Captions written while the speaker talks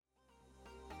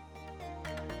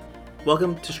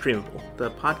Welcome to Streamable, the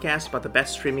podcast about the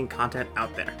best streaming content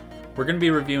out there. We're going to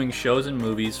be reviewing shows and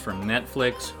movies from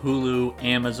Netflix, Hulu,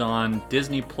 Amazon,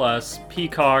 Disney+,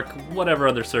 Peacock, whatever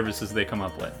other services they come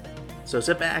up with. So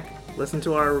sit back, listen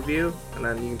to our review, and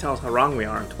then you can tell us how wrong we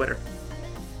are on Twitter.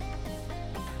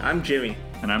 I'm Jimmy.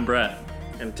 And I'm Brett.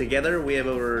 And together we have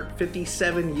over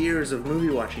 57 years of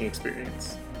movie watching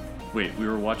experience. Wait, we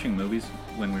were watching movies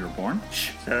when we were born?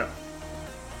 Shh, shut up.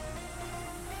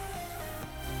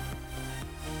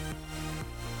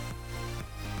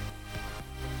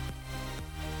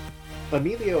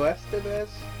 Emilio Estevez,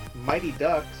 Mighty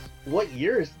Ducks. What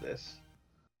year is this?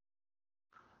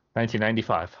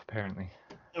 1995, apparently.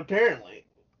 Apparently.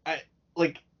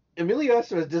 Emilio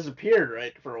Estevez disappeared,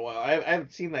 right, for a while. I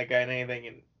haven't seen that guy in anything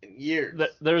in years.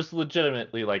 There's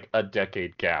legitimately like a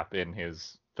decade gap in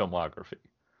his filmography.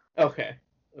 Okay.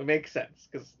 It makes sense,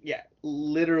 because, yeah,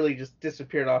 literally just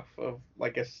disappeared off of,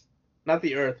 not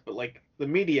the Earth, but, the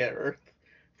media Earth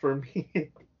for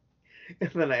me.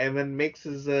 and then makes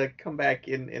his comeback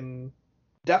in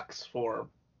Ducks form.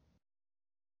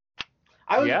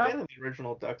 I was a fan of the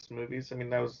original Ducks movies. I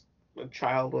mean, I was a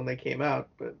child when they came out,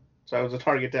 so I was a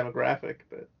target demographic,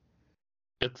 but...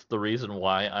 It's the reason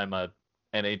why I'm a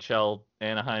NHL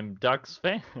Anaheim Ducks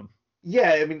fan.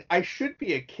 Yeah, I mean, I should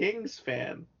be a Kings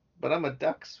fan, but I'm a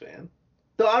Ducks fan.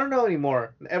 So I don't know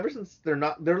anymore. Ever since they're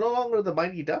no longer the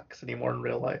Mighty Ducks anymore in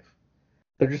real life.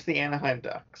 They're just the Anaheim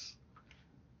Ducks.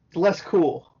 It's less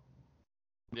cool.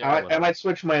 Yeah, I might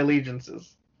switch my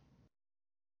allegiances.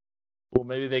 Well,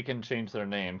 maybe they can change their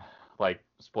name, like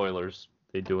spoilers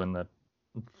they do in the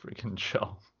freaking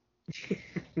show.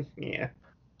 Yeah.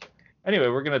 Anyway,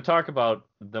 we're going to talk about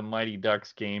the Mighty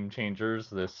Ducks Game Changers,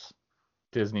 this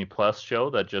Disney Plus show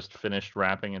that just finished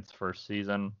wrapping its first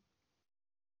season.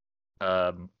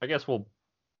 I guess we'll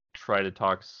try to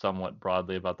talk somewhat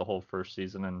broadly about the whole first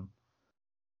season and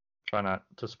try not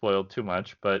to spoil too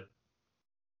much. But,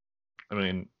 I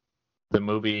mean,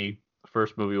 the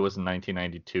first movie was in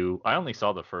 1992. I only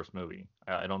saw the first movie.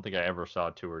 I don't think I ever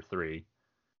saw 2 or 3.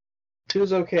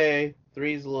 2's okay.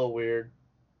 3's a little weird.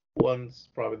 1's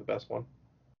probably the best one.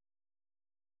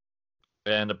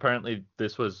 And apparently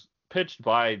this was pitched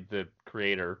by the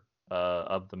creator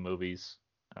of the movies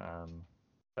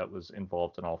that was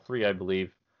involved in all 3, I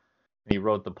believe. He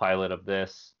wrote the pilot of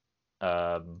this,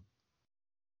 but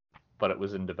it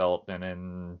was in development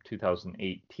in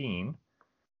 2018.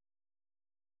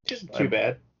 Just too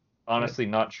bad. Honestly,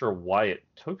 not sure why it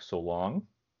took so long.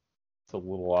 It's a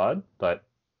little odd, but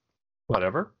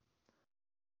whatever.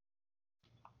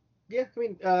 Yeah, I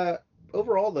mean,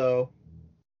 overall though,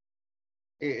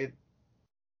 it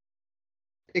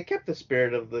kept the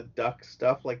spirit of the Duck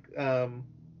stuff.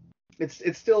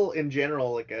 It's still in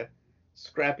general like a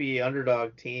scrappy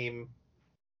underdog team,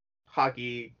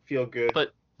 hockey, feel good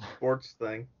sports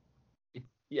thing.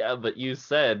 Yeah, but you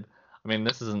said, I mean,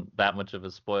 this isn't that much of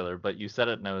a spoiler, but you said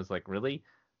it, and I was like, really?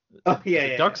 Oh yeah,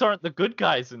 the Ducks aren't the good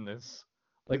guys in this.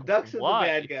 The Ducks are the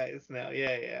bad guys now.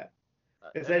 Yeah.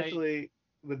 Essentially,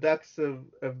 the Ducks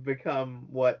have become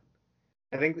what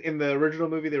I think in the original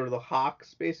movie they were the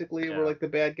Hawks. Basically, were like the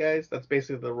bad guys. That's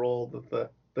basically the role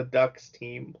that the Ducks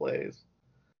team plays.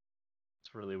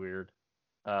 It's really weird.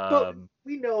 But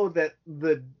we know that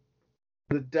the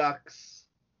Ducks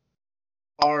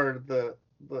are the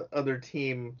other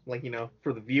team,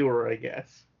 for the viewer, I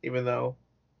guess. Even though,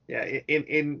 yeah,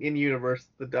 in universe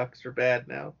the Ducks are bad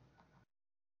now.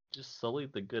 Just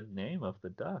sullied the good name of the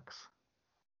Ducks.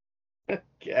 I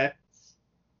guess.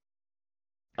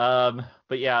 But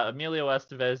yeah, Emilio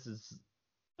Estevez is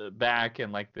back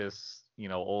and this,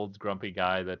 old grumpy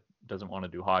guy that doesn't want to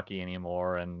do hockey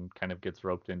anymore and kind of gets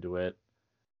roped into it.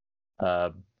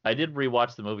 I did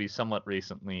rewatch the movie somewhat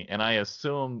recently, and I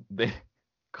assume they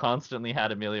constantly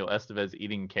had Emilio Estevez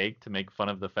eating cake to make fun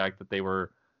of the fact that they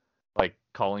were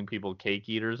calling people cake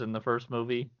eaters in the first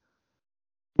movie.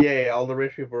 Yeah, all the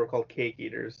rich people were called cake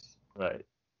eaters. Right.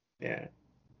 Yeah.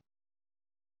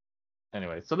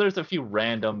 Anyway, so there's a few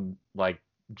random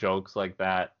jokes like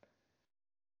that.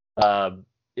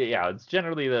 Yeah, it's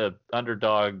generally the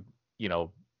underdog,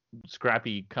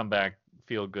 scrappy comeback,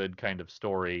 feel good kind of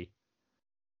story.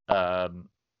 The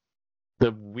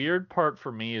weird part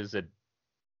for me is it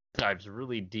dives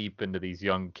really deep into these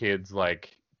young kids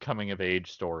coming of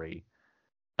age story.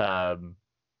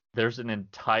 There's an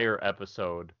entire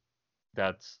episode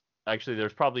that's actually,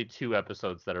 there's probably 2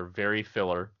 episodes that are very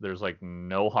filler. There's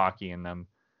no hockey in them.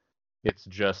 It's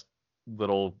just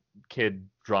little kid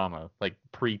drama,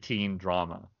 preteen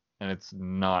drama, and it's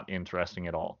not interesting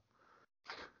at all.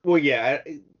 Well, yeah,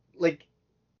 we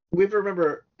have to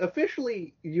remember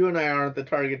officially, you and I aren't the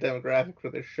target demographic for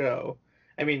this show.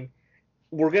 I mean,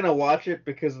 we're gonna watch it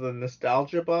because of the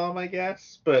nostalgia bomb, I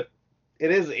guess, but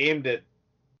it is aimed at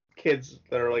kids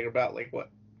that are like about like what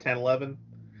 10, 11.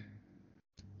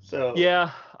 So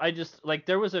Yeah, I just like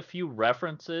there was a few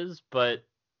references, but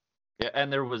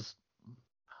and there was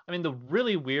I mean the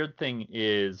really weird thing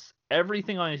is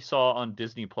everything I saw on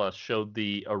Disney Plus showed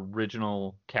the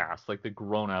original cast, like the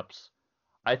grown-ups.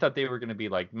 I thought they were going to be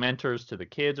like mentors to the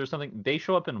kids or something. They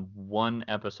show up in one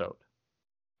episode.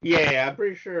 yeah, I'm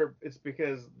pretty sure it's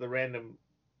because the random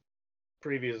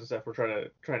previews and stuff were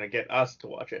trying to get us to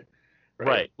watch it, right?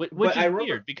 Right, which But I is remember,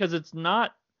 weird because it's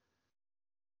not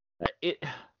it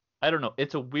I don't know.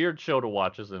 It's a weird show to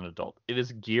watch as an adult. It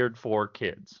is geared for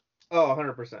kids. oh,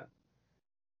 100%.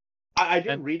 I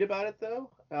did And read about it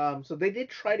though. So they did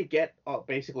try to get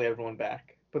basically everyone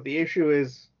back, but the issue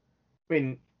is, I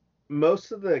mean,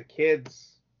 most of the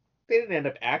kids they didn't end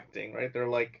up acting, right? They're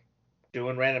like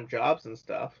doing random jobs and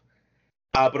stuff.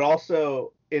 But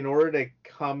also, in order to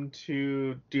come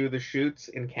to do the shoots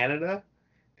in Canada,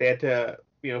 they had to,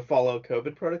 follow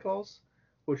COVID protocols,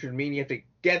 which would mean you have to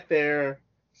get there,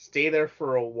 stay there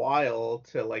for a while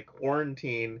to like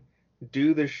quarantine,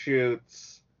 do the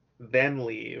shoots, then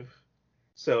leave.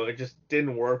 So it just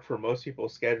didn't work for most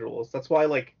people's schedules. That's why,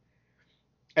 like,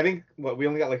 I think what we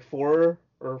only got like 4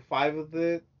 or 5 of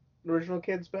the original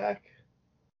kids back.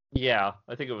 yeah,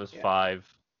 I think it was Yeah.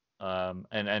 5.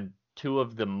 And two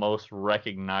of the most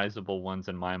recognizable ones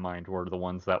in my mind were the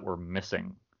ones that were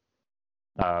missing.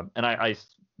 And I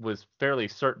was fairly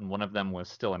certain one of them was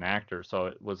still an actor, so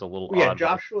it was a little Well, yeah, odd. But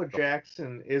Joshua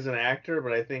Jackson is an actor,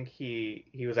 but I think he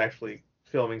was actually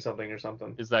filming something or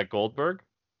something. is that Goldberg,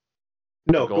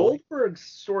 the No, goalie? Goldberg's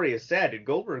story is sad, dude.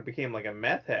 Goldberg became like a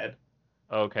meth head.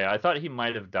 Okay, I thought he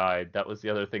might have died. That was the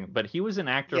other thing. But he was an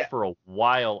actor Yeah, for a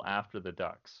while after the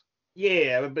Ducks.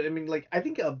 yeah, but I mean, like, I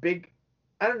think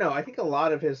I don't know. I think a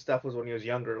lot of his stuff was when he was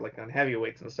younger, like on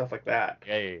heavyweights and stuff like that.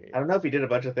 Yeah, yeah, yeah. I don't know if he did a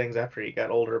bunch of things after he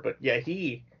got older, but yeah,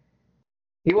 he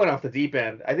went off the deep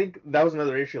end. I think that was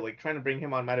another issue. Like trying to bring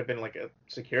him on might have been like a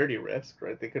security risk,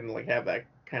 right? They couldn't like have that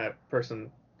kind of person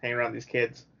hanging around these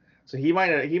kids. So he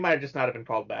might just not have been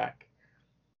called back.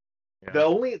 Yeah. The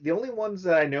only ones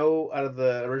that I know out of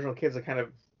the original kids that kind of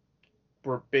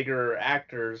were bigger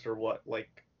actors or what,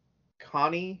 like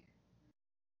Connie.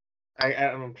 I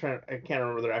can't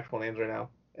remember their actual names right now.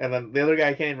 And then the other guy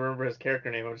I can't even remember his character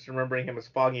name. I'm just remembering him as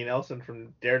Foggy Nelson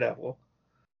from Daredevil.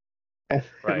 And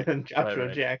Right, then right, Joshua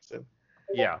right. Jackson.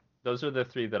 Yeah, those are the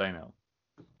 3 that I know.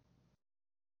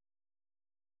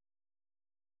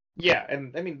 Yeah,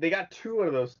 and I mean they got 2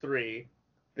 of those 3.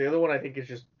 The other one I think is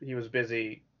just he was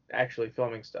busy actually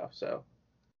filming stuff, so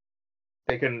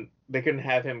they couldn't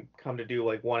have him come to do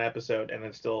like one episode and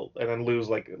then lose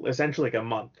like essentially like a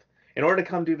month. In order to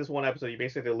come do this one episode, you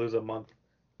basically lose a month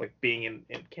like being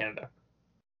in Canada.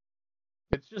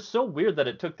 It's just so weird that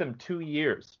it took them 2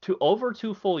 years, over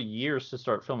 2 full years to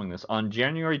start filming this. On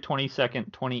January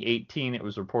 22nd, 2018, it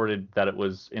was reported that it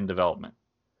was in development.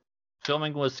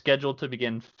 Filming was scheduled to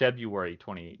begin February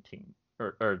 2018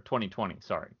 or 2020,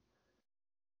 sorry.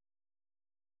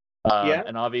 Yeah,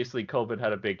 And obviously COVID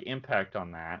had a big impact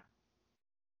on that.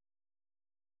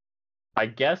 I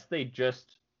guess they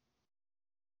just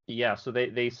yeah, so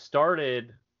they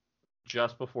started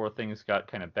just before things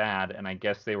got kind of bad, and I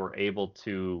guess they were able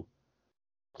to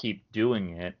keep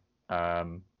doing it.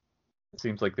 It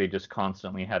seems like they just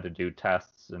constantly had to do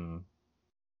tests, and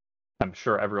I'm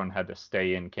sure everyone had to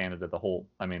stay in Canada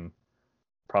I mean,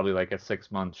 probably like a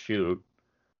 6 month shoot.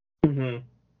 hmm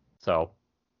So,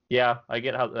 yeah, I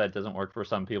get how that doesn't work for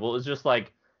some people. It's just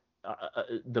like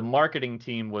the marketing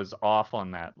team was off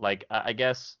on that. Like, I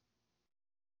guess,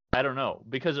 I don't know,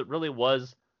 because it really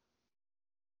was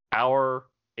our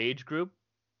age group,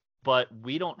 but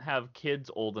we don't have kids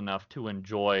old enough to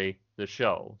enjoy the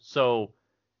show. So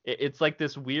it's like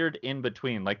this weird in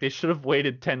between. Like they should have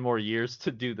waited 10 more years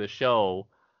to do the show,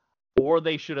 or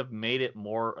they should have made it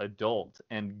more adult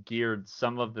and geared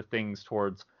some of the things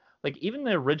towards like even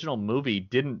the original movie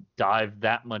didn't dive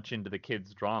that much into the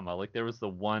kids drama. Like there was the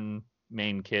one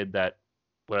main kid that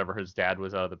whatever his dad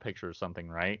was out of the picture or something,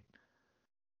 right?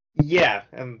 yeah,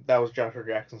 and that was Joshua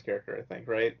Jackson's character, I think,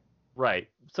 right? Right.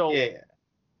 So Yeah,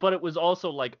 but it was also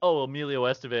like, oh, Emilio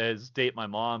Estevez date my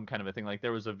mom kind of a thing. Like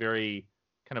there was a very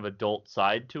kind of adult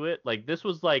side to it. Like this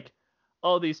was like,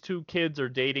 oh, these two kids are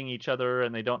dating each other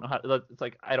and they don't know how. It's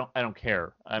like I don't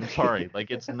care. I'm sorry.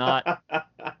 Like it's not.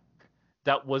 yeah.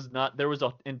 That was not. There was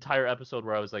an entire episode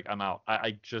where I was like, I'm out.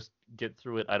 I just get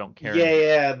through it. I don't care.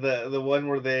 Yeah, the one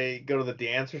where they go to the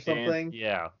dance or And something.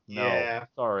 yeah, no, Yeah,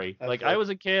 sorry. that's Like I it. was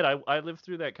a kid, I lived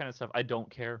through that kind of stuff. I don't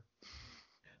care.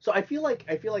 So I feel like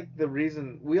the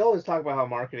reason we always talk about how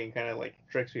marketing kind of like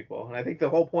tricks people, and I think the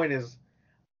whole point is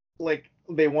like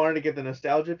they wanted to get the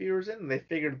nostalgia viewers in, and they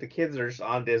figured the kids are just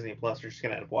on Disney Plus, are just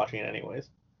gonna end up watching it anyways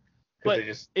because But they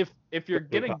just if you're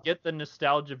really gonna cost. get the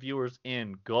nostalgia viewers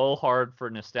in, go hard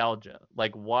for nostalgia.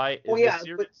 Like why Well, the yeah, but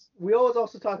series? we always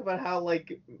also talk about how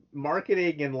like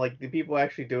marketing and like the people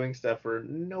actually doing stuff are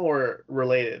nowhere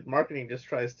related. Marketing just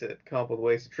tries to come up with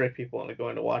ways to trick people into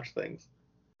going to watch things.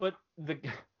 But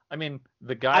I mean,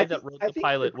 the guy that wrote I the think the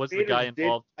pilot was the guy creators did.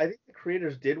 involved. I think the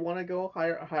creators did want to go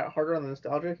harder on the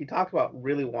nostalgia. He talked about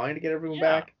really wanting to get everyone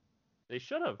Yeah, back, they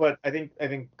should have. but I think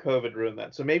COVID ruined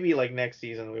that. So maybe like next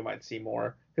season we might see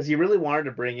more because he really wanted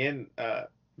to bring in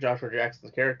Joshua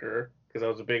Jackson's character because that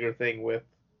was a bigger thing with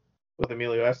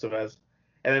Emilio Estevez.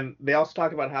 And then they also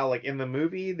talked about how like in the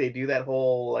movie they do that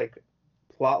whole like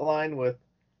plot line with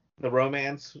the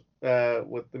romance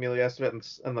with Emilio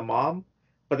Estevez and the mom,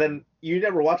 but then you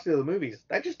never watch the other movies.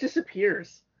 That just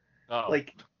disappears. Oh,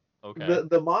 Like okay.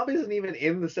 the mom isn't even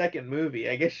in the second movie.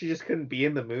 I guess she just couldn't be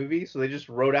in the movie, so they just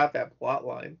wrote out that plot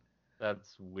line.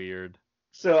 That's weird.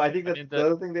 So I think I that's mean the the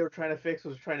other thing they were trying to fix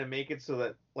was trying to make it so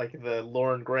that like the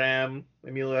Lauren Graham,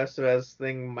 Emilio Estevez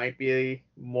thing might be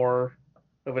more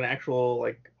of an actual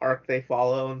like arc they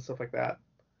follow and stuff like that.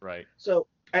 right. So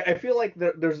I feel like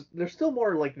there's still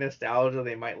more like nostalgia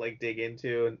they might like dig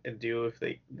into and do if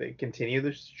they continue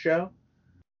this show.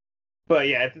 But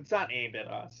yeah, it's not aimed at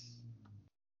us.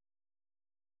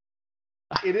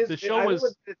 It is. The show I will admit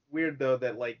was it's weird though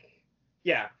that like,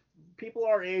 yeah, people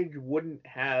our age wouldn't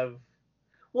have.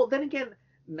 Well, then again,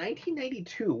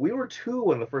 1992, we were two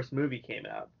when the first movie came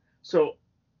out. So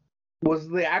was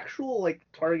the actual like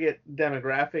target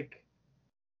demographic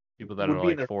people that are would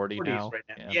be in like their 40 40s now. right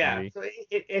now? Yeah, Yeah. maybe. So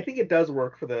I think it does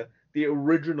work for the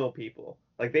original people.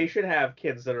 Like they should have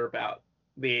kids that are about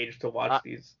the age to watch Uh,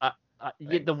 these yeah,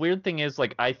 things. the weird thing is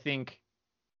like I think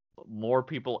more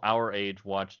people our age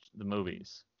watched the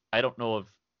movies. I don't know if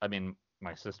I mean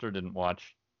my sister didn't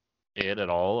watch it at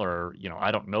all, or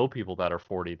I don't know people that are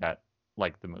 40 that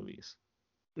like the movies.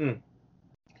 Hmm.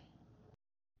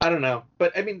 I don't know,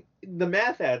 but I mean the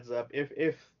math adds up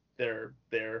if they're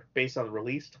based on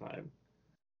release time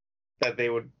that they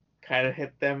would kind of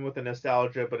hit them with the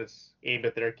nostalgia, but it's aimed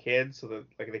at their kids so that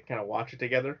like they kind of watch it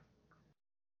together.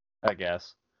 I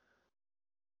guess.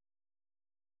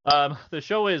 The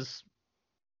show is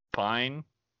fine.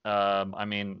 I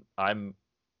mean, I'm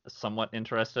somewhat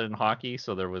interested in hockey,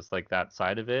 so there was like that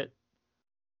side of it.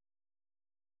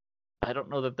 I don't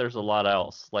know that there's a lot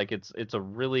else. Like it's a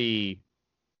really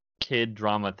kid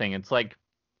drama thing. It's like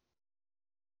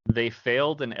they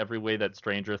failed in every way that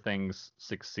Stranger Things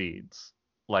succeeds.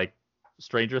 Like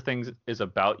Stranger Things is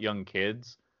about young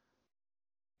kids,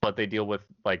 but they deal with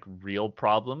like real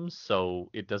problems, so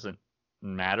it doesn't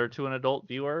matter to an adult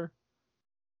viewer.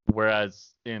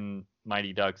 Whereas in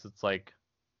Mighty Ducks, it's like,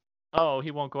 oh, he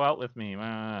won't go out with me,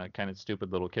 kind of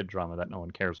stupid little kid drama that no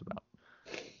one cares about.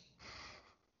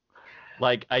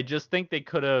 Like, I just think they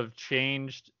could have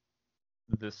changed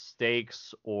the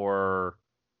stakes or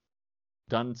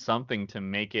done something to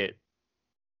make it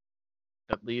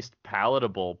at least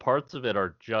palatable. Parts of it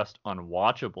are just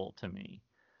unwatchable to me.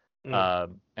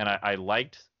 Mm. And I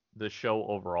liked the show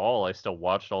overall. I still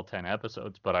watched all 10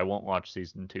 episodes, but I won't watch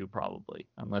season 2 probably,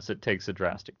 unless it takes a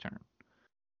drastic turn.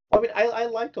 I mean, I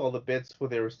liked all the bits where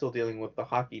they were still dealing with the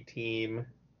hockey team.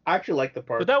 I actually like the But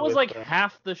parts that was with. like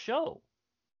half the show.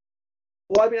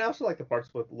 Well, I mean, I also like the parts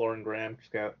with Lauren Graham.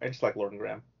 I just like Lauren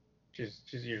Graham. She's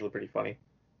usually pretty funny,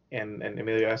 and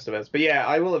Emilio Estevez. But yeah,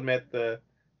 I will admit the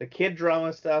kid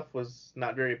drama stuff was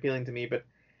not very appealing to me. But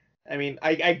I mean,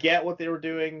 I get what they were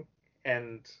doing,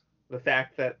 and the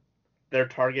fact that their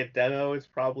target demo is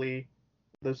probably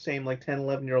those same like 10,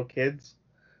 11-year-old kids.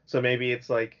 So maybe it's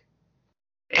like,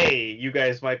 hey, you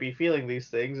guys might be feeling these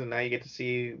things, and now you get to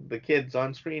see the kids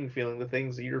on screen feeling the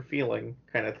things that you're feeling,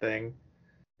 kind of thing.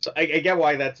 So I get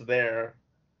why that's there.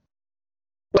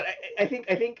 But I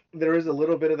think there is a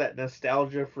little bit of that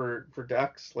nostalgia for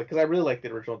Ducks, like because I really like the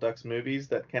original Ducks movies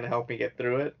that kind of helped me get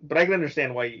through it. But I can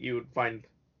understand why you would find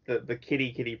the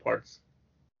kitty parts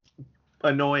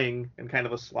annoying and kind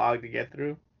of a slog to get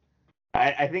through.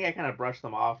 I think I kind of brushed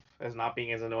them off as not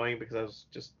being as annoying because I was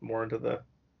just more into the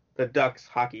Ducks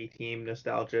hockey team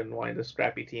nostalgia and wanting the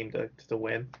scrappy team to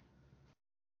win.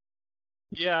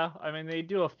 Yeah, I mean they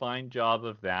do a fine job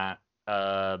of that.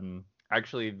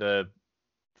 Actually, the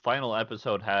final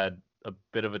episode had a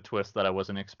bit of a twist that I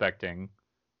wasn't expecting,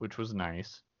 which was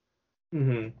nice.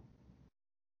 Mm-hmm.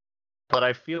 But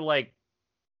I feel like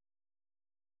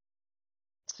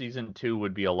season 2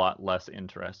 would be a lot less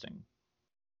interesting.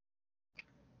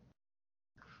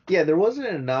 Yeah, there wasn't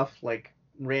enough like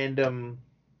random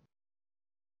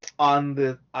on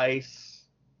the ice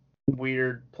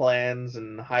weird plans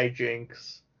and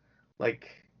hijinks. Like,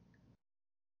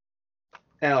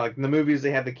 I don't know, like in the movies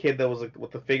they had the kid that was like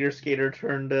with the figure skater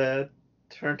turned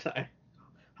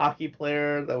hockey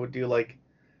player that would do like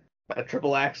a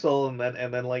triple axel and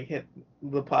then like hit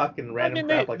the puck and I random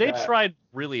mean, crap like they that. tried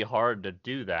really hard to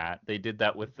do that. They did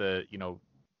that with the,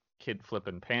 kid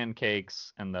flipping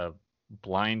pancakes and the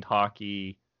blind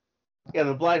hockey. Yeah,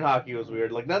 the blind hockey was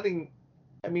weird. Like nothing.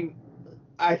 I mean,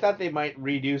 I thought they might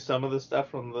redo some of the stuff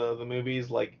from the movies.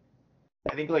 Like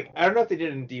I think like I don't know if they did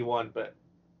it in D1, but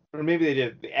or maybe they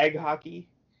did the egg hockey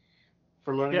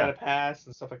for learning how Yeah, to pass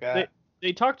and stuff like they that.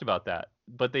 they talked about that,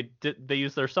 but they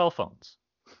used their cell phones.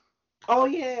 Oh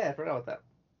yeah, I forgot about that.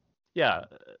 Yeah,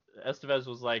 Estevez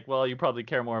was like, "Well, you probably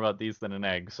care more about these than an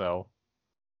egg, so."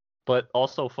 But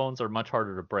also, phones are much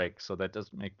harder to break, so that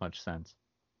doesn't make much sense.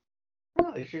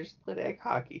 Oh, they should just played egg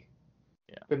hockey.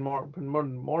 Yeah. Been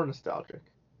more nostalgic.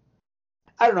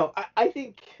 I don't know. I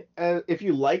think if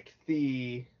you like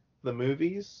the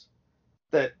movies,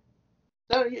 that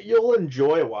you'll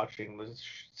enjoy watching the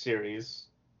series.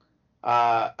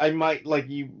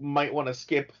 You might want to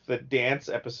skip the dance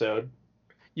episode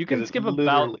You because can it skip about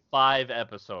literally. 5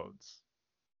 episodes.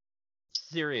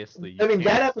 Seriously, you I mean, can.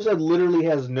 that episode literally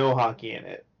has no hockey in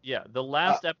it. Yeah, the Uh,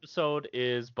 last episode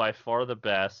is by far the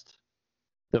best.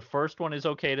 The first one is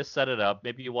okay to set it up.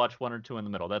 Maybe you watch 1 or 2 in the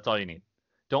middle. That's all you need.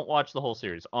 Don't watch the whole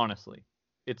series, honestly.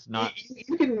 It's you, not.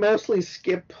 you can mostly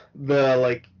skip the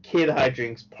like kid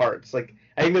hijinks parts. Like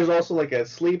I think there's also like a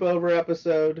sleepover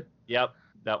episode. Yep,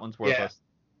 that one's Yeah, worthless.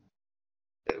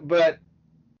 but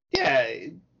yeah,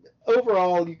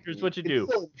 overall, Here's what you it's do.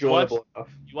 still Watch enjoyable enough.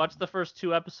 you watch the first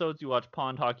 2 episodes, you watch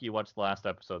Pond Hockey, you watch the last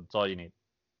episode. That's all you need.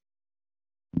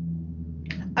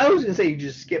 I was gonna say you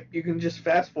just skip. You can just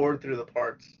fast forward through the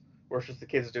parts where it's just the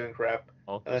kids doing crap,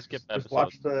 Well, and then just skip just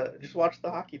episodes. watch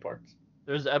the hockey parts.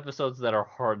 There's episodes that are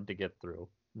hard to get through,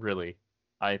 really,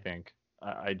 I think.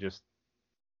 I just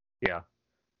yeah,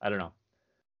 I don't know.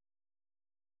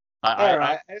 I don't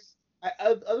know. I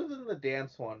Other than the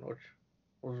dance one, which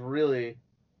was really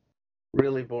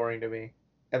really boring to me,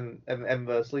 and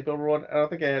the sleepover one, I don't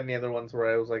think I had any other ones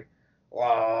where I was like,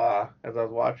 wow, as I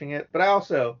was watching it. But I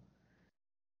also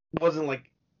wasn't like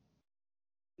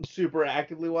super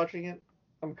actively watching it.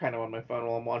 I'm kind of on my phone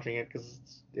while I'm watching it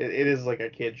because it is like a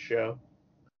kid's show,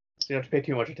 so you don't have to pay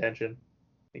too much attention.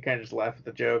 You kind of just laugh at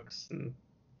the jokes and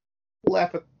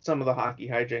laugh at some of the hockey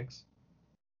hijinks.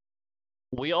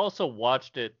 we also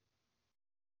watched it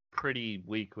pretty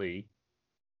weekly.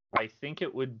 I think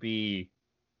it would be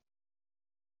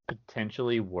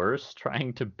potentially worse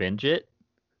trying to binge it.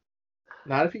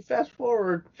 Not if you fast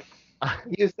forward.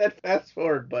 Use that fast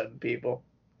forward button, people.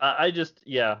 I just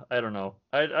yeah, I don't know.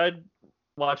 I'd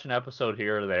watch an episode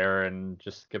here or there and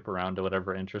just skip around to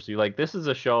whatever interests you. Like this is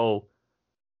a show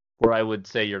where I would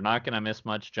say you're not gonna miss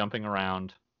much jumping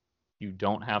around. You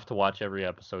don't have to watch every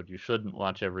episode. You shouldn't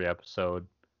watch every episode.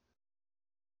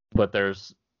 But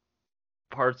there's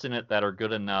parts in it that are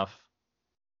good enough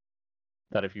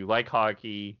that if you like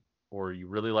hockey or you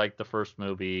really like the first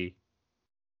movie,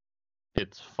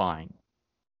 it's fine.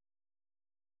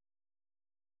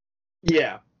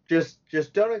 Yeah, just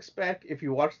don't expect if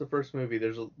you watch the first movie.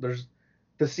 There's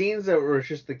the scenes that were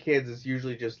just the kids is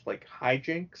usually just like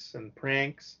hijinks and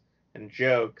pranks and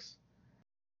jokes.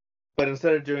 But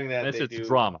instead of doing that, This they it's do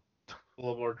drama. a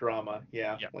little more drama.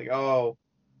 Yeah, Yeah. like oh,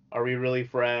 are we really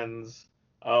friends?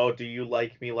 Oh, do you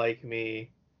like me like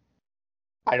me?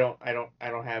 I don't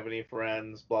have any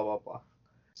friends. Blah blah blah.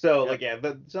 So Yep. like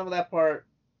yeah, some of that part.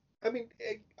 I mean,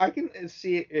 I can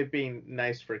see it being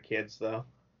nice for kids though.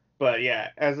 But yeah,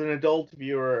 as an adult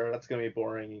viewer, that's gonna be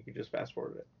boring. You can just fast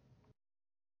forward it.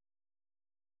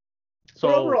 But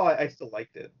So overall, I still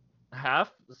liked it.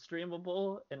 half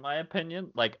streamable in my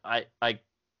opinion. Like I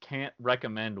can't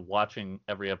recommend watching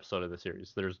every episode of the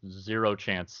series. There's zero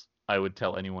chance I would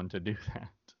tell anyone to do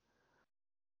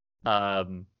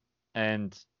that.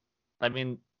 And I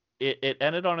mean it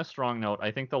ended on a strong note.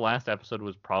 I think the last episode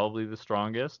was probably the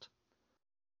strongest.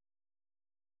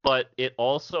 But it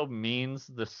also means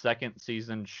the second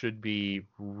season should be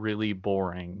really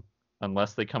boring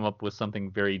unless they come up with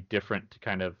something very different to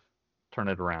kind of turn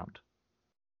it around.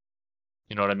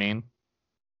 You know what I mean?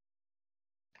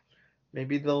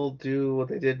 Maybe they'll do what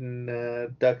they did in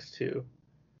Ducks 2,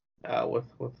 with.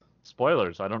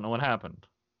 Spoilers, I don't know what happened.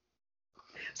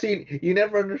 See, you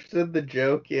never understood the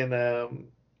joke in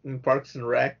Parks and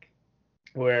Rec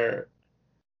where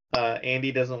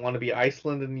Andy doesn't want to be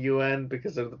Iceland in UN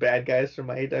because of the bad guys from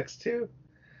Mighty Ducks 2.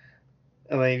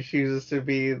 And then he chooses to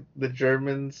be the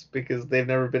Germans because they've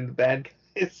never been the bad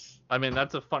guys. I mean,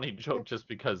 that's a funny joke just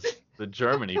because the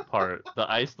Germany part,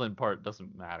 the Iceland part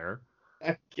doesn't matter.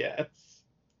 I guess.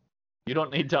 You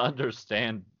don't need to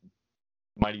understand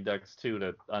Mighty Ducks 2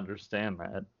 to understand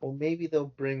that. Well, maybe they'll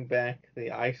bring back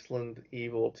the Iceland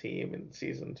evil team in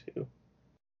season 2.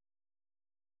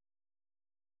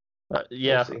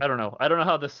 Yeah, We'll see. I don't know. I don't know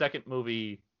how the second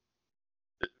movie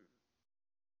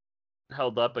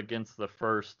held up against the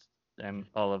first and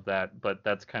all of that, but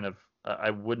that's kind of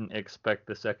I wouldn't expect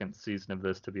the second season of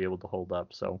this to be able to hold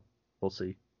up, so we'll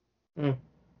see. Yeah,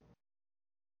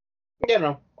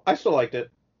 no, I still liked it.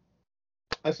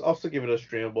 I'll still give it a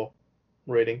streamable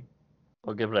rating.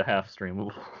 I'll give it a half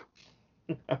streamable.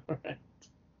 Alright.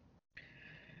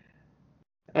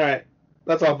 Alright.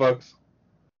 That's all, folks.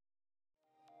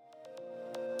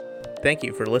 Thank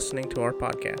you for listening to our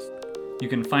podcast. You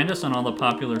can find us on all the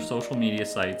popular social media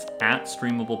sites at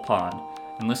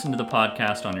StreamablePod and listen to the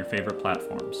podcast on your favorite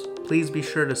platforms. Please be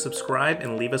sure to subscribe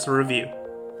and leave us a review.